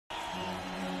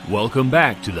Welcome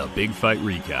back to the Big Fight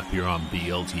Recap here on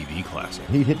BLTV Classic.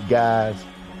 He hit guys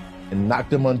and knocked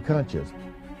them unconscious,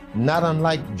 not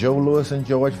unlike Joe Louis and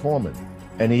George Foreman.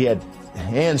 And he had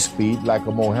hand speed like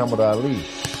a Muhammad Ali.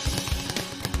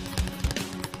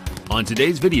 On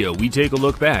today's video, we take a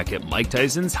look back at Mike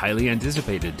Tyson's highly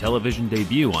anticipated television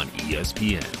debut on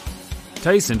ESPN.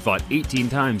 Tyson fought 18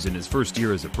 times in his first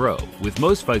year as a pro, with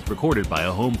most fights recorded by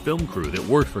a home film crew that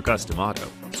worked for Custom Auto.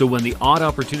 So when the odd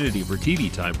opportunity for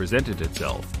TV time presented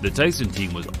itself, the Tyson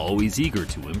team was always eager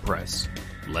to impress.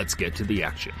 Let's get to the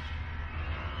action.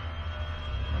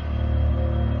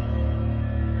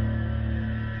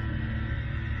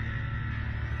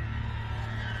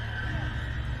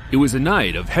 It was a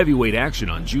night of heavyweight action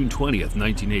on June 20th,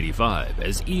 1985,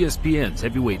 as ESPN's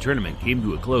heavyweight tournament came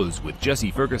to a close with Jesse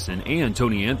Ferguson and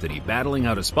Tony Anthony battling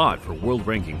out a spot for world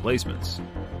ranking placements.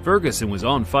 Ferguson was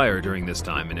on fire during this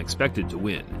time and expected to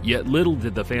win, yet little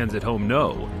did the fans at home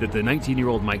know that the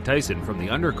 19-year-old Mike Tyson from the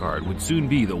undercard would soon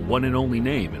be the one and only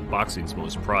name in boxing's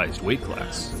most prized weight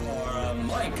class. For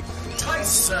Mike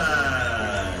Tyson!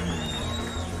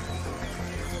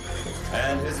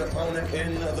 And his opponent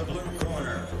in the blue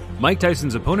corner. Mike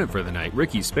Tyson's opponent for the night,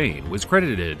 Ricky Spain, was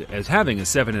credited as having a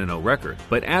 7-0 record,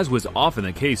 but as was often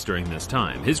the case during this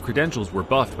time, his credentials were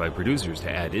buffed by producers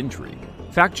to add intrigue.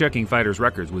 Fact-checking fighters'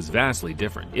 records was vastly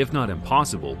different, if not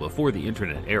impossible, before the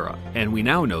internet era, and we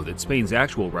now know that Spain's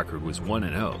actual record was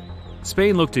 1-0.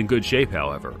 Spain looked in good shape,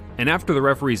 however, and after the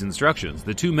referee's instructions,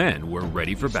 the two men were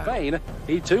ready for battle. Spain,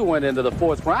 he too went into the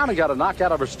fourth round and got a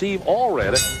knockout over Steve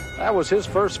Allred. That was his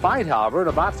first fight, however, in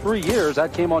about 3 years.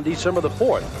 That came on December the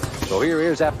 4th. So here he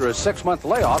is after a 6-month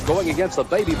layoff going against the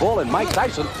baby bull and Mike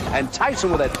Tyson. And Tyson,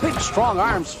 with that big, strong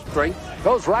arm strength,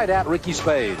 goes right at Ricky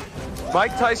Spain.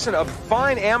 Mike Tyson, a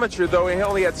fine amateur, though. He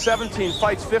only had 17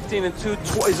 fights,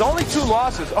 15-2. His only 2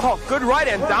 losses. Oh, good right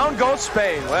hand. Down goes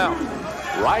Spain. Well,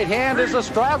 right hand is a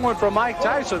strong one from Mike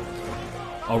Tyson.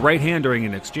 A right hand during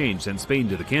an exchange sent Spain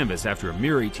to the canvas after a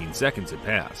mere 18 seconds had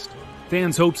passed.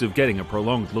 Fans' hopes of getting a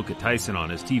prolonged look at Tyson on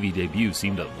his TV debut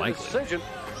seemed unlikely. Decision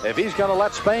if he's going to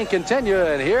let Spain continue,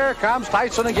 and here comes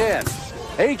Tyson again.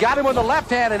 He got him with the left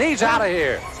hand, and he's out of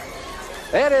here.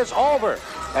 It is over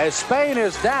as Spain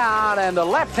is down, and the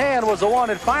left hand was the one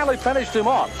that finally finished him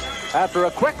off. After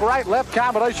a quick right-left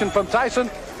combination from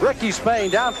Tyson, Ricky Spain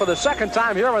down for the second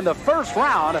time here in the first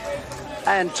round.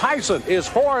 And Tyson is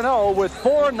 4-0 with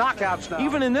 4 knockouts now.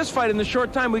 even in this fight, in the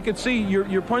short time, we could see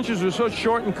your punches were so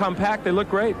short and compact. They look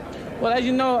great. Well, as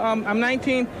you know, I'm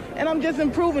 19, and I'm just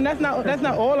improving. That's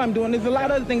not all I'm doing. There's a lot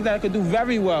of other things that I could do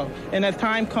very well. And as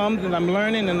time comes and I'm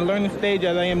learning in the learning stage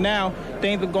as I am now,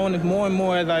 things are going more and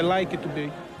more as I like it to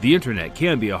be. The internet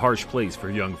can be a harsh place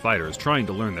for young fighters trying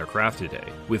to learn their craft today,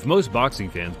 with most boxing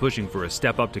fans pushing for a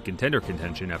step up to contender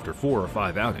contention after 4 or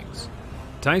 5 outings.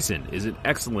 Tyson is an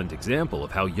excellent example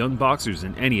of how young boxers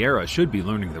in any era should be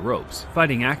learning the ropes,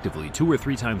 fighting actively 2 or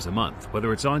 3 times a month,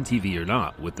 whether it's on TV or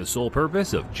not, with the sole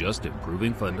purpose of just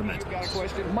improving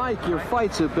fundamentals. Mike, your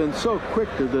fights have been so quick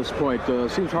to this point,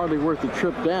 seems hardly worth the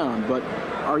trip down, but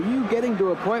are you getting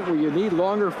to a point where you need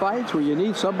longer fights, where you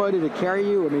need somebody to carry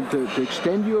you, to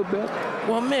extend you a bit?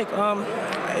 Well, Mick,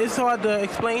 it's hard to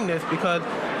explain this because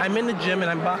I'm in the gym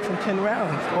and I'm boxing 10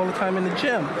 rounds all the time in the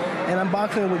gym. And I'm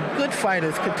boxing with good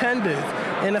fighters, contenders.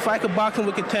 And if I could box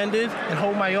with contenders and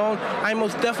hold my own, I'm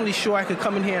most definitely sure I could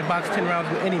come in here and box 10 rounds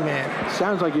with any man.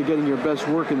 Sounds like you're getting your best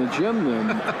work in the gym then.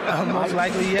 Most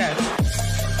likely, yes.